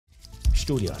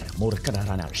studier,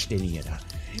 morkarana steniera,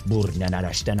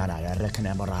 burnana stenana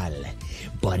rekna moral,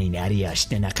 boninaria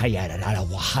stena kayara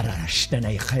wahara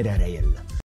stena khairel.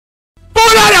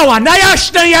 Bonara naya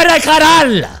stena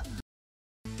karal.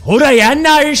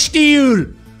 Horayana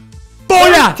stil.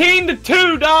 Bola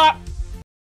 13-2, Doc.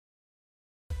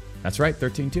 That's right,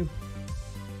 13-2.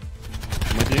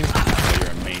 I'm with you. Oh, you're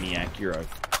a maniac. You're a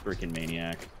freaking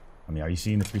maniac. I mean, are you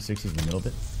seeing the 360s in the middle of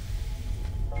it?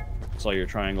 Saw your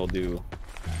triangle do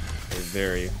a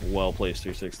very well-placed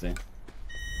 360.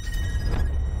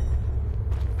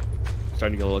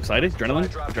 Starting to get a little excited. Adrenaline?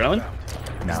 Adrenaline?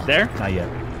 No, Is it there? Not yet.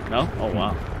 No? Oh,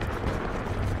 wow.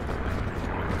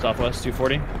 Southwest,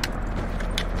 240.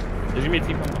 Did you meet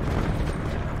people?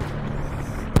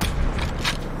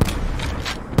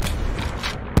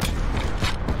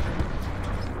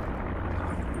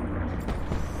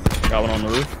 Got one on the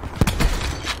roof.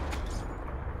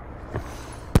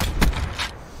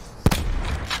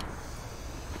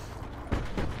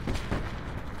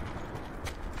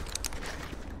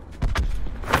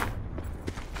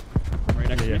 Right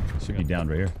next to me. Should be down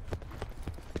right here.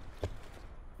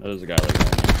 There's a guy like that.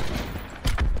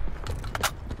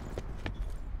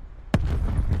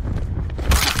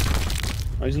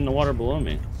 Oh, he's in the water below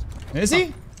me. Is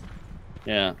he?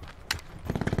 Yeah.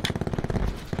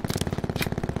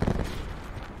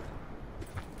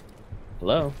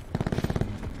 Hello?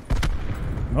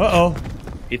 Uh-oh.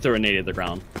 He threw a nade at the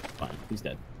ground. Fine, he's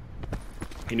dead.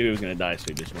 He knew he was gonna die, so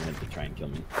he just wanted to try and kill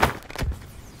me.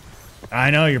 I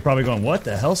know, you're probably going, what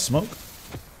the hell, smoke?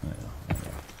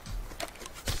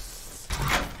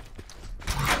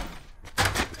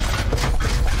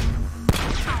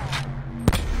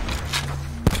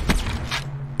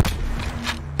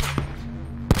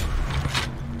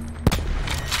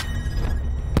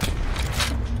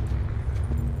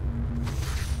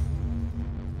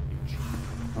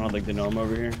 I don't think they know him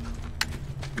over here.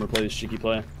 I'm gonna play this cheeky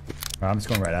play. I'm just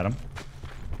going right at him.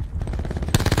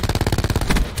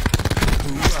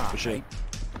 For shit.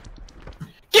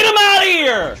 Get him out of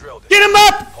here! Get him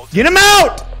up! Get him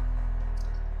out!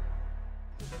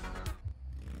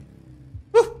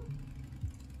 Woo.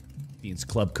 Beans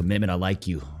Club commitment, I like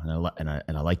you. And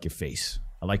I like your face.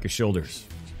 I like your shoulders.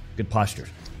 Good posture.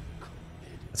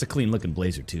 That's a clean looking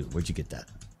blazer too. Where'd you get that?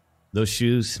 Those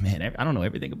shoes, man, I don't know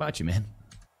everything about you, man.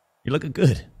 You're looking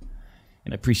good.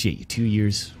 And I appreciate you. 2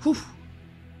 years. Whew.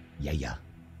 Yeah, yeah.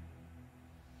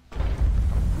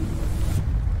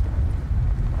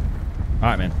 All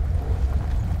right, man.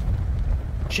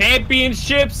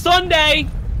 Championship Sunday!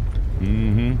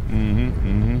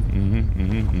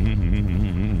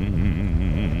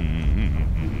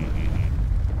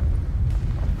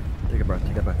 Take a breath,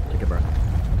 take a breath, take a breath.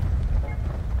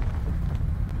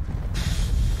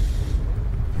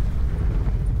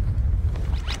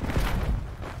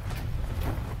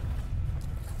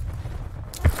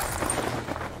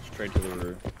 Straight to the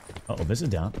roof. Uh-oh, this is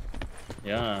down.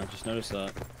 Yeah, just noticed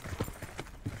that.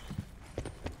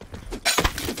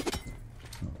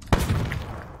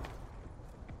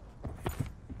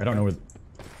 I don't know where.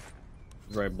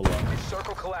 Right below.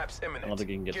 Circle collapse imminent. I don't think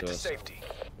he can get to us. Safety.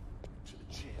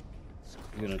 He's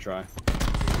gonna try.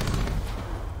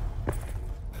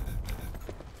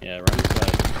 Yeah, right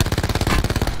inside.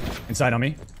 Inside on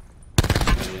me.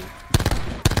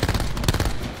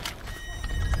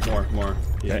 Yeah. More.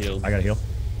 He's Okay, healed. I gotta heal.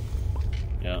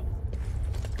 Yeah.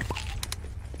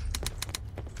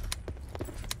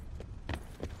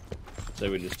 Say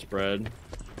we just spread.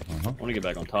 I want to get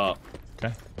back on top.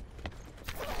 Okay.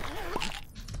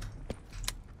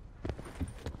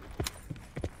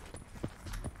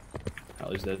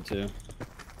 Allie's dead too.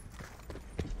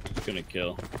 Gonna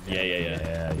kill. Yeah.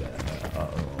 Yeah.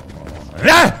 Uh-oh.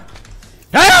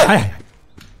 Ah!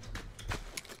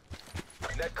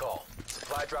 Net call.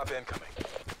 Supply drop incoming.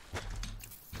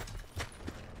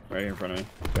 Right here in front of me.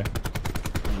 Okay.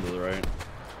 To the right.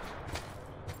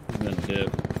 And then dip.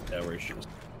 Yeah, where he shoots.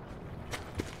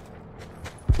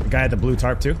 The guy at the blue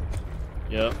tarp too?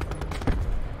 Yep.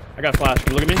 I got flash.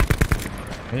 Can you look at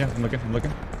me? Yeah, I'm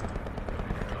looking.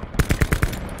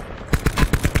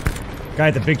 Guy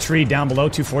at the big tree down below,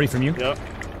 240 from you. Yep.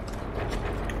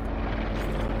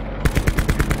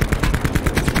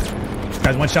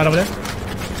 Guys, one shot over there.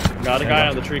 Got a guy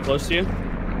on the tree close to you.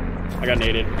 I got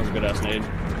naded. That was a good ass nade.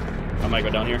 I might go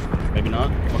down here. Maybe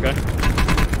not. Okay.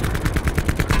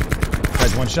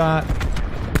 Guys, one shot.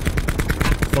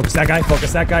 Focus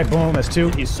that guy. Boom, that's two.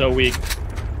 He's so weak.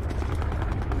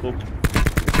 Cool.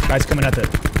 Guy's coming at the.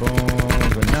 Boom,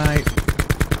 good night.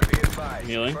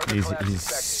 Healing. He's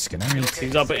good night.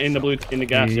 He's up in the blue, in the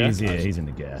gas, yeah? He's in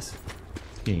the gas.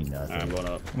 He ain't nothing. Alright, I'm going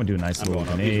up. I'm gonna do a nice I'm little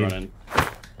going up. He's grenade. running.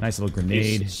 Nice little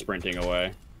grenade. He's sprinting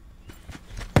away.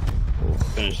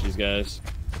 Finish these guys.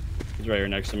 He's right here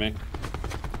next to me.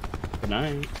 Good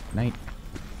night. Night.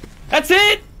 That's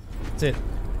it! That's it.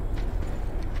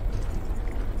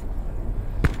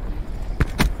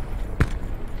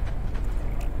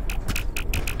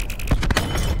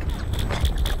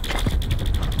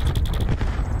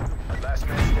 Last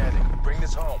man standing. Bring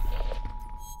this home.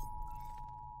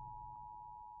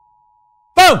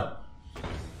 Boom!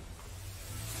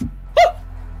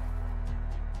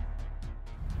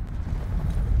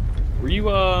 Were you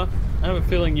I have a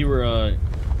feeling you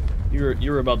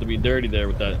were about to be dirty there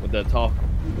with that talk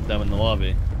with them in the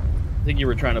lobby. I think you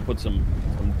were trying to put some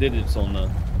digits on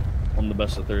the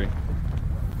best of 3.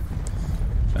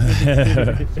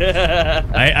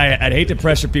 I'd hate to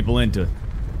pressure people into it,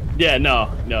 Yeah,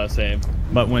 no, same.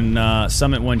 but when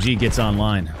Summit 1G gets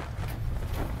online,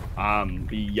 I'm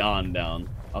beyond down.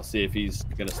 I'll see if he's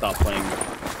gonna stop playing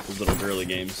those little girly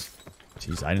games.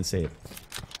 jeez, I didn't say it.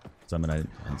 Summit, I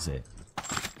didn't say it.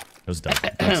 It was Doug.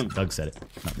 Doug said it,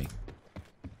 not me.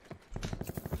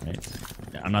 Right?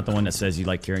 Yeah, I'm not the one that says you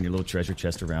like carrying your little treasure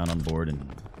chest around on board and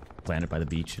plant it by the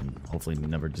beach, and hopefully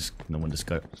no one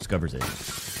discovers it.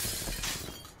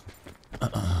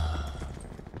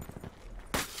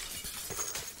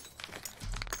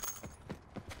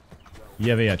 You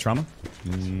have a trauma?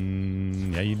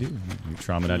 Yeah, you do. You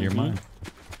trauma out of your mind.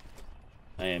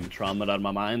 I am traumatized out of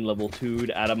my mind, level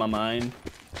 2'd out of my mind.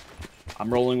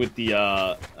 I'm rolling with the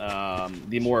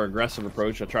more aggressive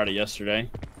approach. I tried it yesterday.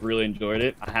 Really enjoyed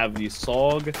it. I have the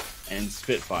SOG and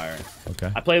Spitfire.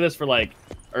 Okay. I play this for like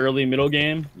early middle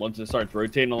game. Once it starts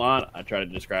rotating a lot, I try to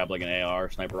just grab like an AR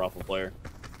sniper rifle player.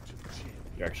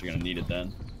 You're actually gonna need it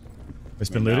then. It's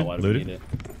been Now, looted. why do we need Looted.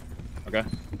 it? Okay.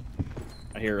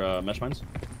 I hear mesh mines.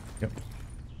 Yep.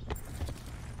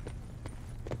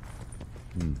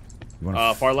 You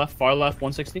wanna Far left,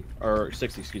 160 or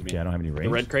 60, excuse me. yeah, I don't have any range. The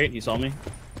red crate, he saw me.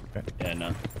 Okay. Yeah,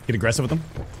 no. Get aggressive with him.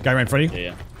 Guy right in front of you.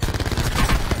 Yeah.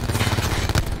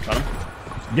 Got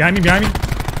him. Behind me. Behind me.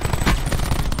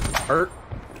 Hurt.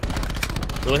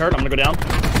 Really hurt. I'm gonna go down.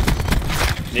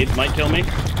 Nades might kill me.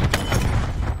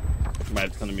 Might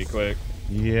have to come to me quick.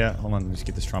 Yeah. Hold on. Let's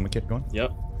get this trauma kit going.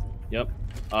 Yep.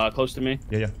 Close to me.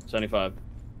 Yeah. 75.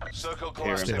 Circle Here,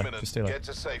 collapse stay left, imminent. just stay left. Get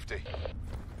to safety.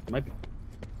 Might be.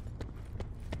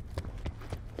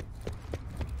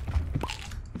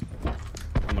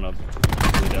 I'm gonna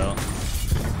bleed out.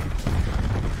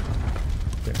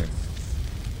 Okay.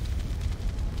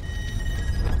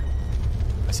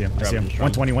 I see him. I see him. Grab him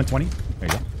strong. 120. There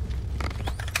you go.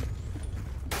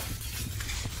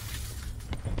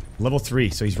 Level 3.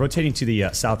 So he's rotating to the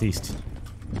southeast.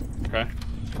 Okay.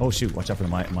 Oh shoot! Watch out for the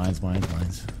mines.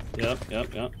 Yep.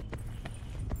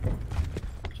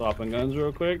 Swapping guns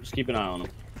real quick. Just keep an eye on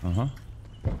him.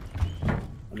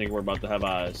 I think we're about to have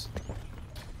eyes.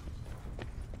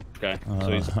 Okay, so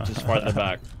he's just farther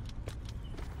back.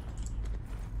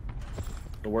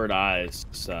 The word eyes,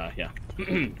 yeah.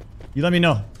 You let me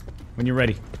know when you're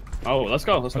ready. Oh, let's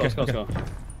go. Let's Okay. go.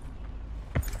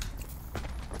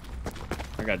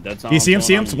 I got dead sound. You see him?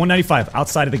 See him? It's 195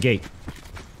 outside of the gate.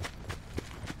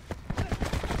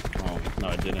 Oh, no,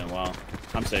 it didn't. Wow.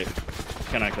 I'm safe.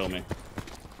 Cannot kill me.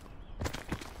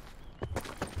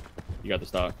 You got the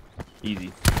stock.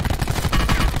 Easy.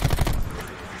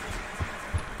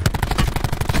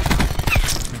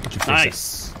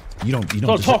 Nice. You don't. That's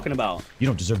what I'm talking about. You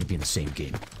don't deserve to be in the same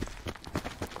game.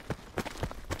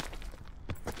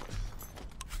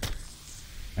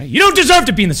 Right? You don't deserve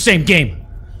to be in the same game.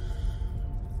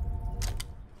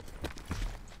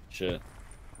 Shit.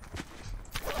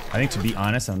 I think, to be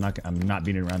honest, I'm not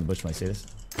beating around the bush when I say this.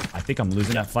 I think I'm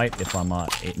losing that fight if I'm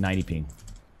 90 ping.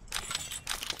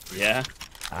 Yeah.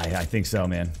 I think so,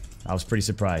 man. I was pretty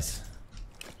surprised.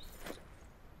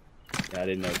 Yeah, I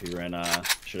didn't know if he ran.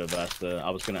 Should have asked. I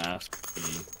was gonna ask if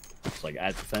he was like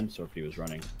at the fence or if he was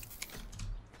running.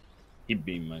 He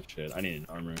beamed my shit. I need an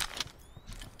armor.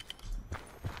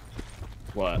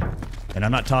 What? And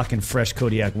I'm not talking fresh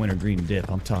Kodiak wintergreen dip.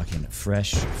 I'm talking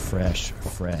fresh.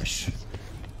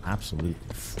 Absolute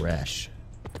fresh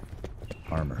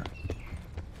armor.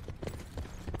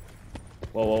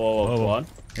 Whoa. Squad.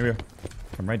 Here we are.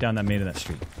 Come right down that main of that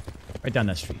street. Right down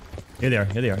that street. Here they are.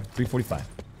 345.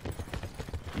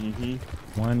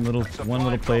 One little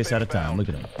place at a time. Look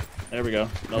at them. There we go.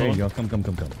 Another There you one. go. Come.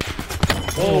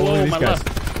 Whoa, these my guys. left.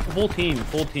 Full team.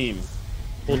 Full team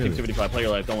Really? 75. Play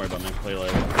your life. Don't worry about me. Play your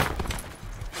life.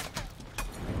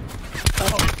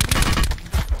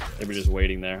 They were just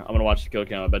waiting there. I'm gonna watch the kill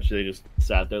cam. I bet you they just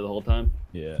sat there the whole time.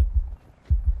 Yeah.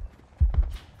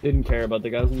 Didn't care about the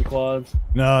guys in the quads.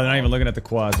 No, they're not even looking at the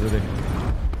quads, are they?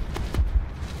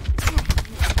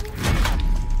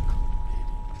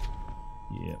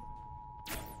 Yep.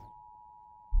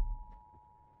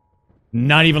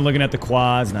 Not even looking at the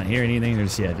quads, not hearing anything. They're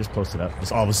just, yeah, just post it up.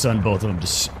 Just all of a sudden, both of them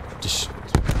just.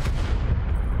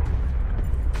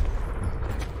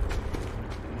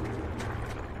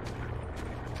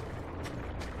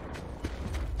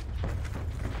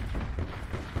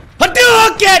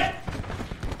 Hadouken!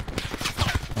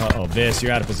 Uh-oh, Viss,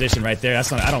 you're out of position right there. That's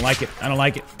not, I don't like it. I don't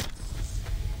like it.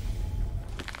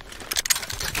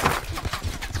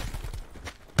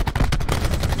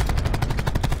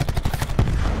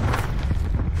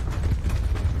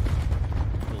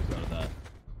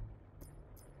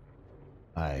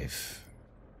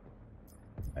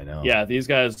 I know. Yeah, these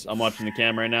guys, I'm watching the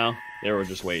cam right now. They were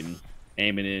just waiting.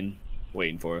 Aiming in,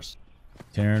 waiting for us.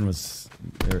 Taryn was...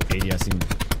 They're ADSing.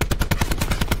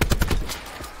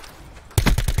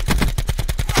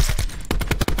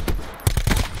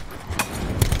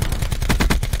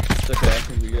 It's okay, I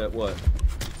think we got what?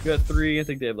 We got 3, I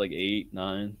think they have like 8,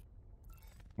 9.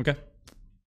 Okay.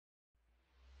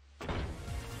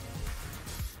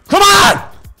 Come on!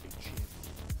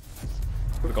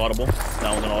 Quick audible.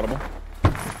 That was an audible.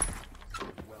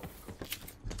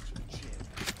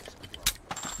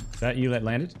 Is that you that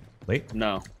landed? Late?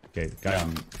 No. Okay, got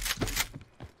him.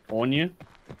 On you?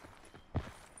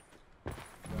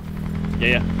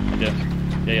 Yeah, I did.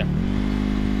 Yeah.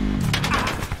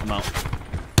 I'm out.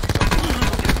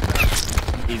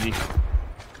 Easy.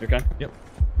 You okay? Yep.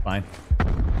 Fine.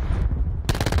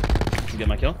 You get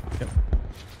my kill? Yep.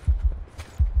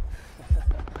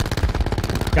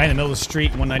 Guy in the middle of the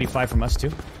street, 195 from us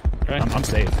too. Okay. I'm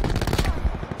safe.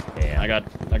 Yeah. I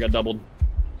got doubled.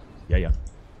 Yeah.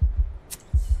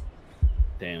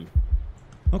 Damn.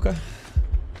 Okay.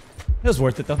 It was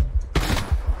worth it though.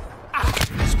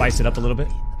 Spice it up a little bit.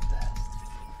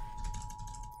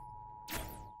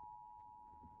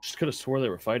 Just could have swore they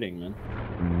were fighting, man.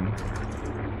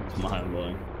 It's mind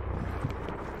blowing.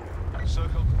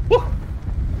 Circle. Woo!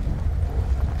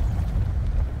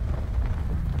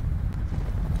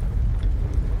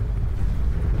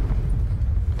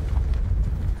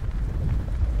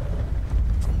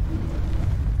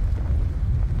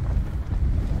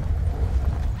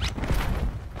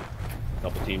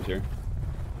 Couple teams here.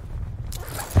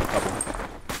 Couple.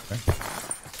 Okay.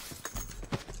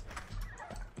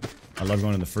 I love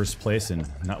going in the first place and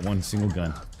not one single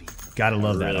gun. Gotta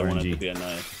love that Really wanted to RNG. be a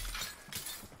knife.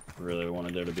 Really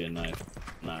wanted there to be a knife.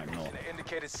 Nah, no. An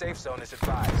indicated safe zone is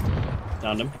advised.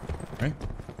 Downed him. Right?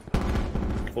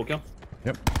 Full kill.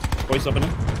 Yep. Voice up in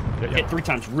him. Yep. Hit 3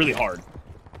 times really hard.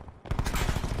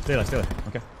 Stay there.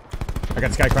 Okay. I got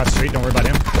this guy across the street. Don't worry about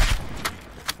him.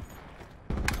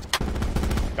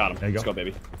 Got him. There you Let's go. go,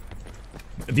 baby.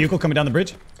 A vehicle coming down the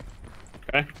bridge.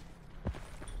 Okay.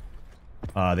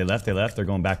 They left. They're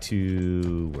going back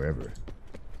to wherever.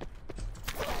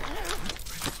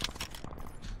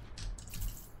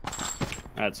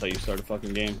 That's how you start a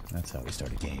fucking game. That's how we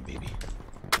start a game, baby.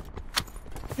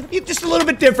 It'll be just a little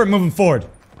bit different moving forward.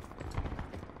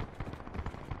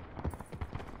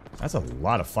 That's a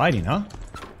lot of fighting, huh?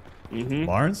 Mm-hmm.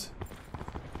 Barnes?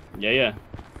 Yeah.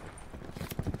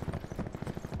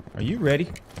 Are you ready?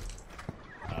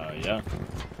 Yeah.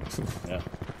 Yeah.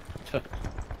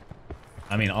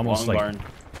 I mean, almost Long like... barn.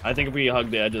 I think if we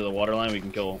hug the edge of the water line, we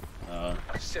can kill.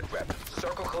 Sit rep.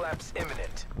 Circle collapse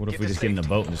imminent. What if we just get in the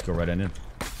boat and just go right in?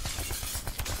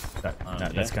 That's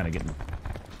yeah. kind of getting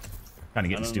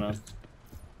stupid.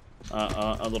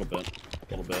 A little bit. A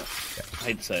little bit. Yeah. I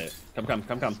hate to say it.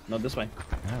 Come. No, this way.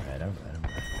 All right.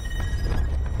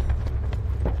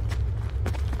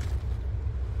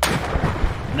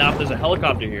 Now, if there's a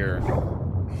helicopter here,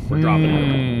 we're dropping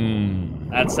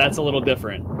it. That's a little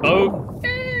different. Boat,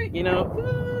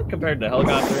 compared to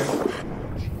helicopter.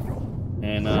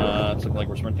 And it's looking like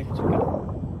we're sprinting. It's okay.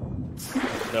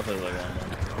 Definitely like long one.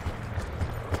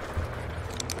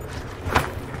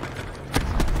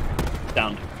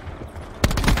 Down.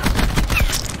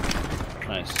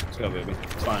 Nice. Let's go, baby.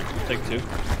 It's fine. Take 2.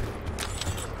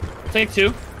 Take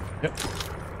 2. Yep.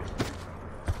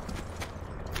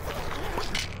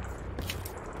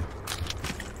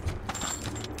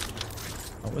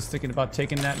 I was thinking about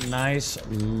taking that nice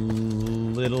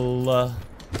little.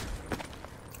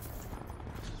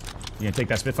 You gonna take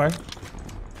that Spitfire?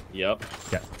 Yep.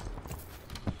 Okay.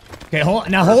 Okay, hold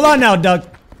on now, Doug.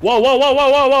 Whoa!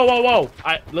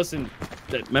 Listen.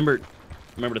 Remember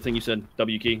the thing you said?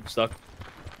 W key stuck.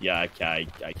 Yeah, I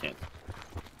can't.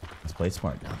 Let's play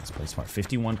smart now. Let's play smart.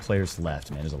 51 players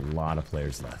left, man. There's a lot of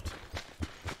players left.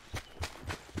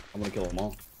 I'm gonna kill them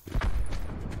all.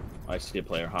 I see a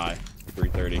player high,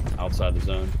 330, outside the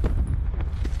zone.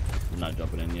 I'm not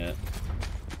jumping in yet.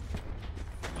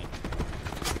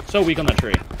 So weak on that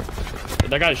tree.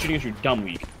 That guy is shooting at you, dumb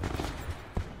weak.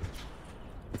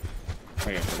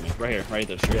 Right here, right here, right at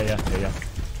this tree. Yeah.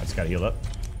 I just gotta heal up.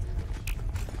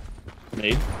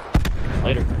 Nade.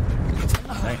 Later.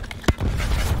 Right.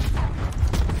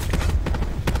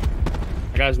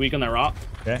 That guy's weak on that rock.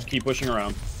 Okay. Just keep pushing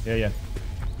around. Yeah.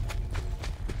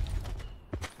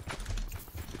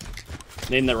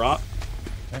 Nading that rock.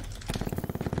 Okay.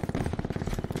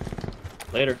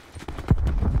 Later.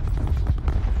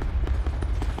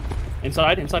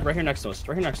 Inside, right here next to us.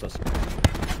 Right here next to us.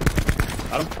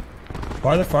 Got him.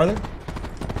 Farther.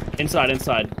 Inside.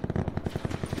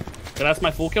 Okay, that's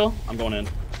my full kill. I'm going in.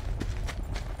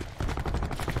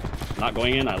 Not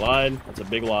going in, I lied. That's a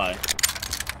big lie.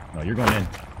 No, you're going in.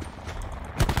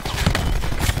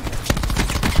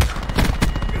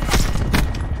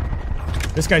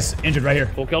 This guy's injured right here.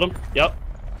 Full killed him. Yep.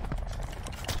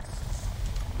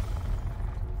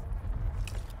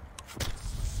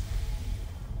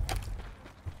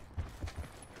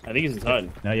 I think he's inside.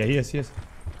 No, yeah, he is.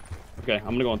 Okay, I'm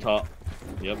gonna go on top.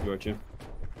 Yep, you are too.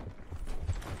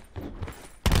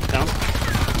 Down.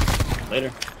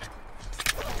 Later.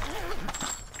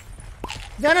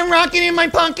 Got him rocking in my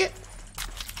pocket.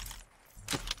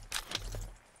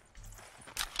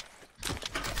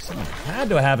 Someone had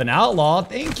to have an outlaw.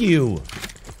 Thank you.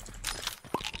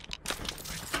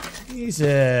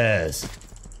 Jesus.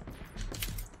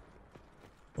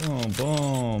 Boom, and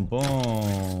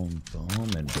boom.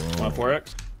 Want a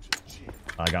 4X?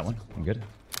 I got one. I'm good.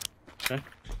 Okay.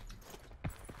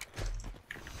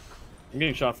 I'm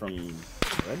getting shot from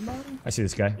red bottom? I see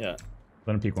this guy. Yeah.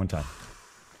 Let him peek one time.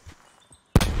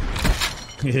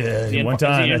 Yeah, Is he one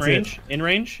time. Is he in that's range? it. In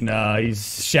range? No,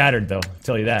 he's shattered though. I'll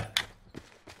tell you that.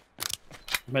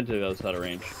 I'm meant to the other side of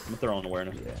range. I'm throwing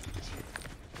awareness. Yeah.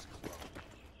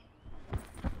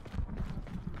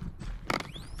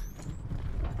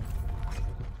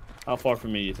 How far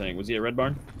from me you think? Was he at red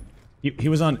barn? He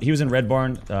was in red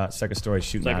barn, second story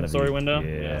shooting out Second of story the window?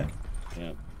 Yeah.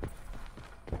 Yeah.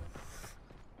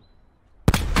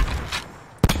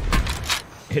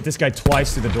 Hit this guy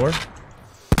twice through the door.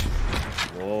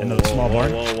 Whoa, In the small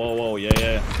barn? Whoa.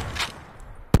 Yeah.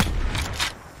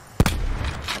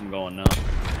 I'm going now.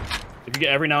 If you get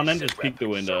every now and then, just peek the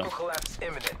window. Circle collapse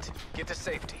imminent. Get to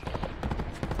safety.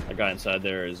 That guy inside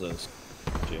there is a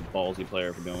ballsy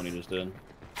player for doing what he just did.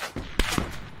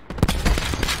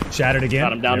 Shattered again.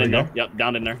 Got him down There in we there. go. Yep,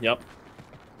 down in there. Yep.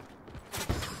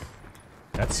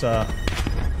 That's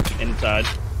Inside.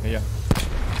 yeah.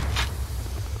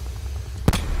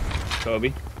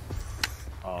 Kobe.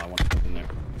 Oh, I want to put in there.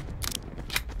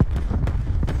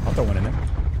 I'll throw one in there.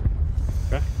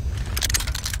 Okay.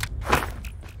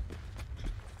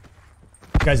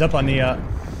 Guy's up on the at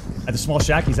the small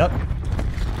shack. He's up.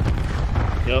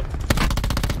 Yep.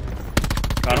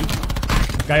 Got him.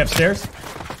 Guy upstairs.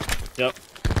 Yep.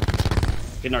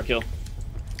 Getting our kill.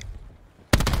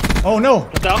 Oh no!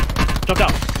 Jumped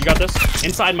out. You got this.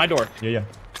 Inside my door. Yeah.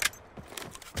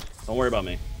 Don't worry about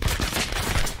me.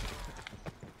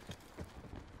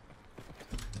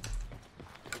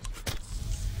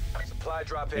 Supply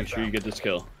drop Make sure you inbound. get this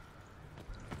kill.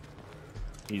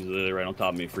 He's literally right on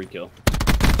top of me. Free kill.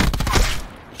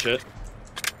 Shit.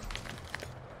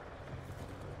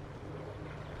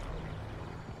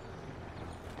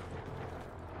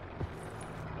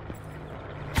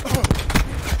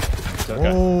 It's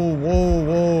okay.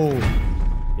 Whoa.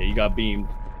 Yeah, you got beamed.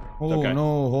 It's Oh okay.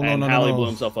 no! Hold on, And no. Hallie blew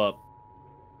himself up.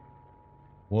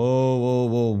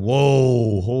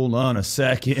 Whoa. Hold on a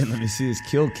second. Let me see this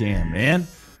kill cam, man.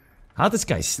 How this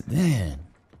guy, man.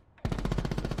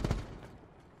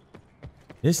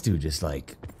 This dude just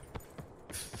like,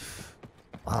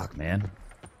 fuck, man.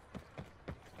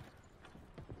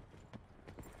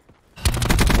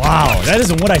 Wow, that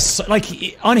isn't what I saw. Like,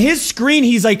 on his screen,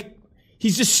 he's like,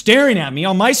 he's just staring at me.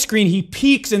 On my screen, he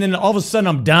peeks, and then all of a sudden,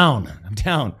 I'm down.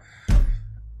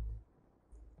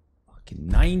 Fucking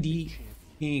 90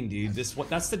 ping, dude.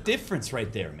 That's the difference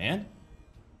right there, man.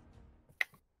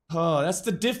 Oh, that's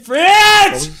the difference!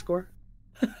 What was the score?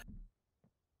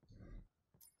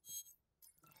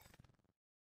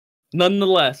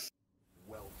 Nonetheless,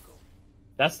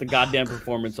 that's the goddamn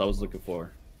performance I was looking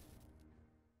for.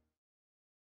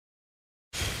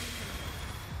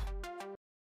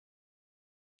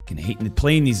 Fucking hating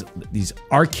playing these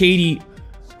arcadey,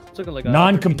 Like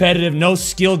non-competitive, no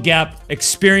skill gap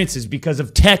experiences because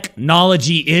of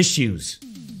technology issues.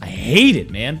 I hate it,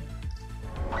 man.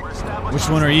 Which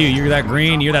one are you? You're that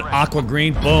green. You're that aqua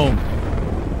green. Boom.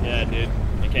 Yeah, dude.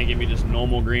 can't give me just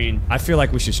normal green. I feel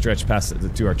like we should stretch past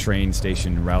to our train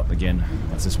station route again.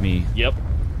 That's just me. Yep.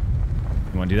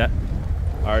 You want to do that?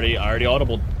 Already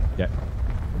audibled. Yeah.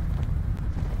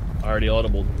 Already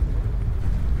audibled.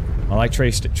 I like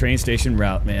train station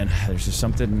route, man. There's just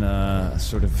something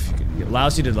sort of it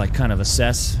allows you to like kind of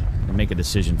assess and make a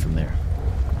decision from there.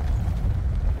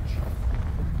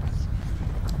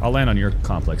 I'll land on your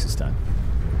complex this time.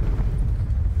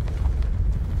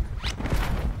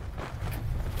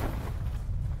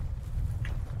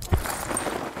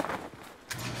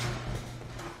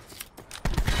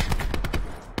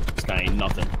 This guy ain't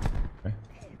nothing. Okay.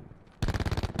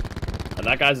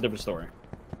 That guy's a different story.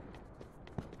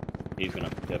 He's gonna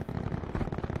tip.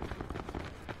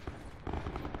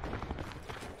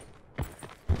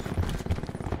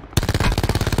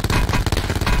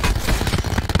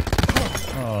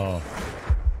 Oh.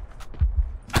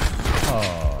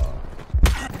 Oh.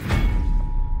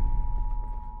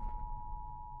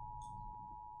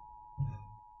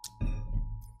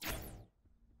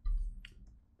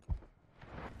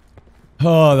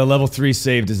 Oh, the level 3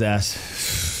 saved his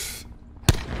ass.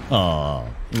 Oh,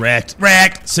 wrecked,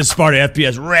 says Sparta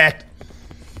FPS, wrecked.